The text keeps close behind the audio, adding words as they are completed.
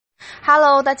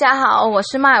Hello， 大家好，我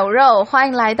是麦五肉，欢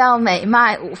迎来到每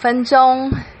麦5分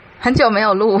钟。很久没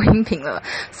有录音频了，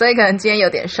所以可能今天有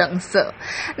点生涩。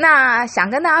那想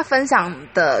跟大家分享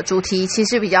的主题其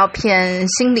实比较偏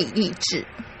心理励志。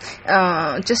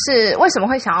就是为什么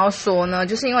会想要说呢？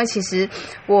就是因为其实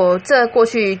我过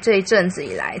去这一阵子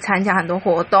以来参加很多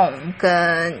活动，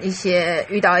跟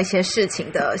遇到一些事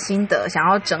情的心得，想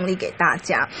要整理给大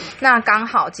家。那刚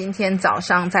好今天早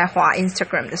上在滑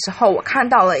Instagram 的时候，我看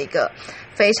到了一个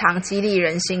非常激励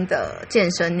人心的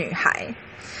健身女孩。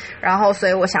然后所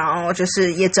以我想要就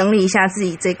是也整理一下自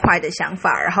己这块的想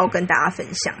法，然后跟大家分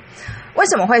享。为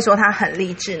什么会说它很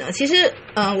励志呢？其实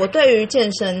我对于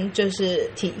健身就是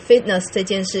fitness 这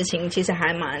件事情其实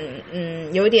还蛮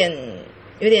有点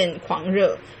狂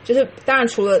热，就是当然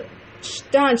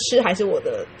吃还是我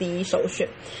的第一首选。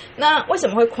那为什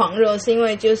么会狂热？是因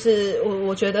为就是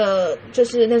我觉得就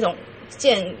是那种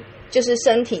就是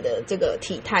身体的这个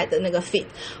体态的那个 fit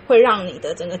会让你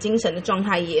的整个精神的状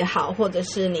态也好，或者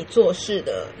是你做事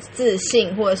的自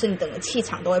信，或者是你整个气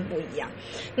场都会不一样。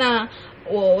那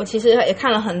我其实也看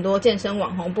了很多健身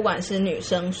网红，不管是女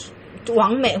生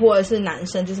网美或者是男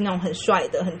生，就是那种很帅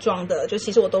的很壮的，就其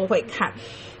实我都会看。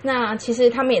那其实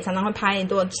他们也常常会拍很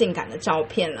多性感的照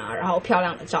片啊，然后漂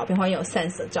亮的照片，或者有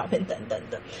sense 的照片等等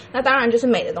的。那当然就是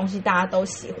美的东西大家都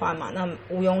喜欢嘛，那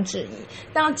毋庸置疑。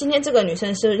当然今天这个女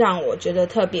生是让我觉得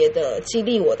特别的激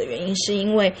励我的原因，是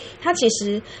因为她其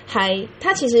实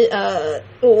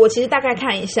我其实大概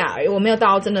看一下而已，我没有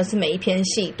到真的是每一篇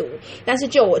细读，但是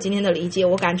就我今天的理解，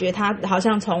我感觉她好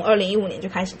像从2015年就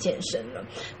开始健身了。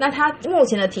那她目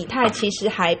前的体态其实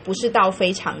还不是到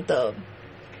非常的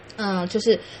就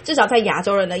是至少在亚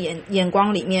洲人的眼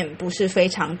光里面不是非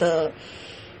常的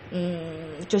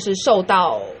就是受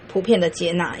到普遍的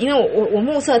接纳。因为我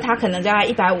目测他可能大概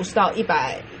155到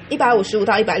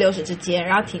160之间，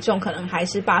然后体重可能还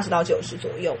是80到90左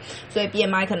右，所以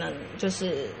BMI 可能就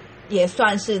是也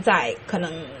算是在可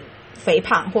能肥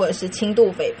胖或者是轻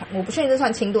度肥胖，我不确定这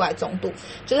算轻度还是中度，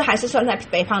就是还是算在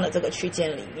肥胖的这个区间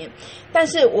里面。但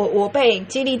是我被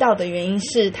激励到的原因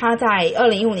是，他在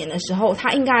2015年的时候，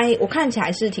他应该我看起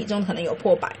来是体重可能有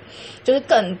破100，就是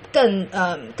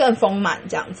更丰满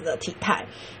这样子的体态。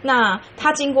那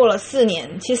他经过了4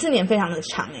年，其实4年非常的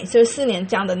长所以4年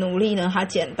这样的努力呢，他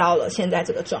减到了现在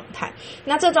这个状态。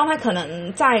那这状态可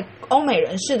能在欧美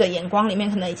人士的眼光里面，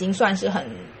可能已经算是很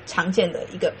常见的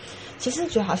一个，其实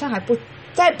觉得好像还不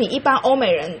再比一般欧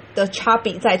美人的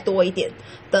chubby再多一点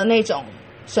的那种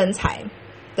身材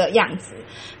的样子。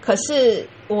可是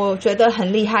我觉得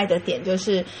很厉害的点就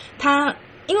是他，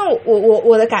因为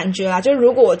我的感觉就是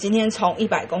如果我今天从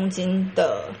100公斤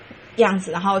的样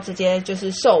子，然后直接就是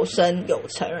瘦身有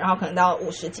成，然后可能到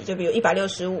50几，就比如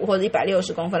165或者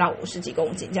160公分到50几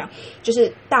公斤，这样就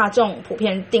是大众普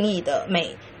遍定义的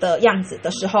美的样子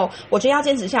的时候，我觉得要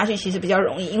坚持下去其实比较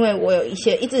容易。因为我有一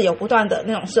直有不断的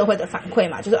那种社会的反馈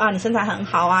嘛，就是你身材很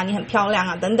好啊，你很漂亮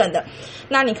啊等等的，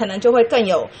那你可能就会更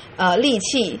有力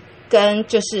气跟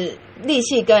就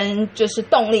是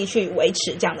动力去维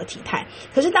持这样的体态。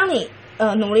可是当你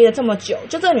努力了这么久，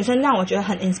就这个女生让我觉得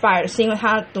很 inspired， 是因为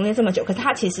她努力这么久，可是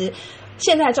她其实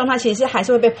现在的状态其实还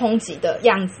是会被抨击的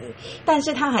样子，但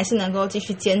是她还是能够继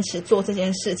续坚持做这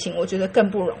件事情，我觉得更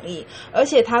不容易。而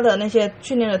且她的那些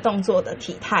训练的动作的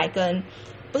体态跟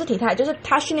不是体态，就是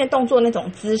她训练动作那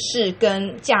种姿势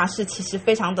跟架势其实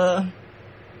非常的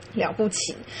了不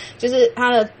起，就是她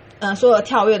的所有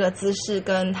跳跃的姿势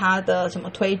跟他的什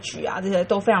么推举啊，这些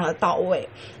都非常的到位，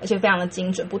而且非常的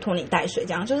精准，不拖泥带水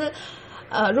这样。就是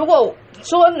如果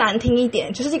说难听一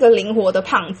点，就是一个灵活的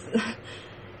胖子。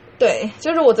对，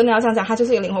就如果真的要这样讲，他就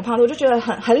是一个灵活胖子，我就觉得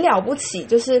很了不起。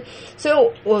就是所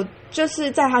以我就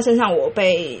是在他身上我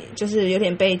就是有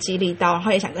点被激励到，然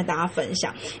后也想跟大家分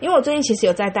享。因为我最近其实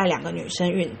有在带2个女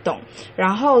生运动，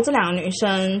然后这2个女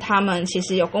生她们其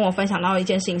实有跟我分享到一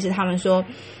件事情，是她们说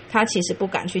她其实不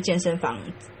敢去健身房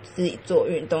自己做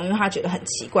运动，因为她觉得很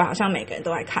奇怪，好像每个人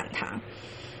都在看她。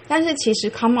但是其实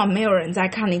come on， 没有人在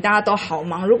看你，大家都好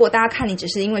忙。如果大家看你只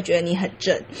是因为觉得你很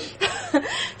正，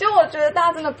就我觉得大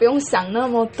家真的不用想那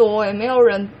么多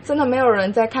真的没有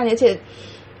人在看你。而且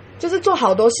就是做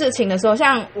好多事情的时候，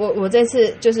像我这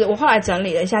次就是我后来整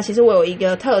理了一下，其实我有一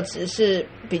个特质是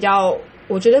比较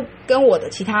我觉得跟我的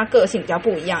其他个性比较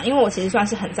不一样，因为我其实算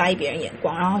是很在意别人眼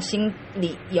光，然后心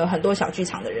里有很多小剧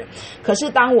场的人。可是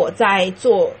当我在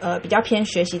做比较偏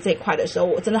学习这一块的时候，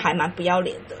我真的还蛮不要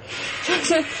脸的，就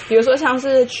是比如说像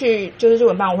是去就是日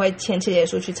文班，我会签切结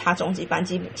书去插中级班，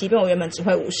即便我原本只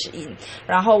会50音，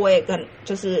然后我也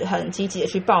就是很积极的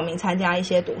去报名参加一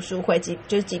些读书会，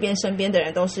就是即便身边的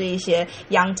人都是一些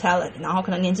young talent， 然后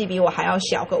可能年纪比我还要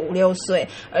小个5-6岁，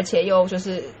而且又就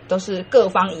是都是各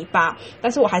方一霸，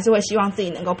但是我还是会希望自己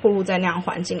能够暴露在那样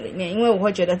环境里面，因为我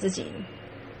会觉得自己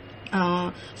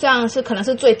虽然是可能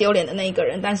是最丢脸的那一个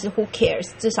人，但是 who cares，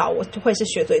 至少我会是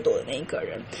学最多的那一个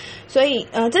人。所以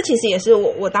这其实也是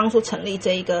我当初成立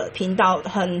这一个频道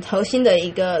很核心的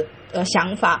一个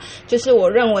想法，就是我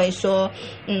认为说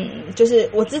就是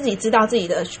我自己知道自己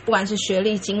的不管是学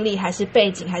历经历还是背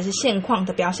景还是现况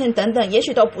的表现等等，也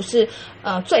许都不是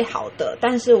最好的，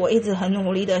但是我一直很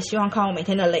努力的希望靠我每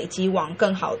天的累积往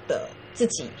更好的自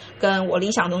己跟我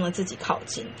理想中的自己靠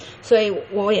近。所以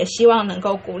我也希望能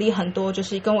够鼓励很多就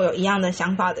是跟我有一样的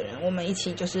想法的人，我们一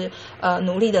起就是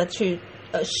努力的去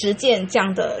实践这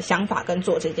样的想法跟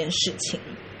做这件事情。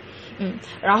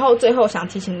然后最后想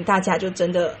提醒大家，就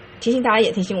真的提醒大家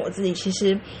也提醒我自己，其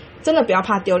实真的不要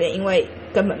怕丢脸，因为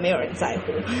根本没有人在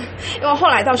乎。因为后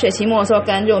来到学期末的时候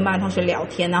跟日文班的同学聊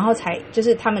天，然后才就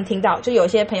是他们听到，就有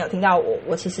些朋友听到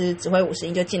我其实只会50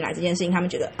音就进来这件事情，他们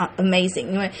觉得amazing，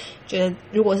 因为觉得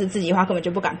如果是自己的话根本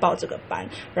就不敢报这个班。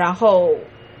然后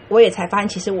我也才发现，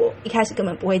其实我一开始根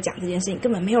本不会讲这件事情，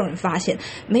根本没有人发现，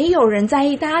没有人在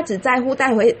意，大家只在乎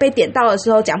待会被点到的时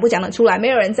候讲不讲得出来，没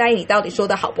有人在意你到底说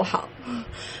的好不好。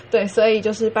对，所以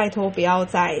就是拜托不要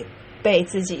再被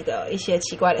自己的一些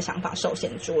奇怪的想法受限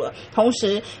住了。同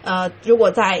时如果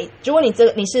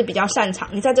你是比较擅长，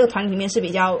你在这个团里面是比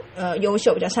较优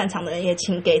秀比较擅长的人，也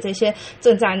请给这些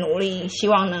正在努力希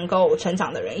望能够成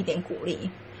长的人一点鼓励。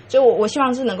就我希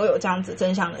望是能够有这样子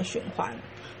正向的循环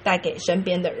带给身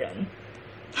边的人。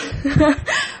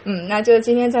那就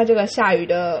今天在这个下雨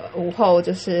的午后，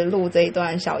就是录这一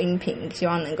段小音频，希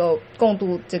望能够共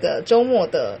度这个周末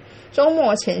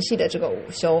前夕的这个午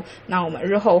休。那我们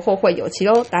日后后会有期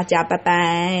咯，大家拜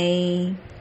拜。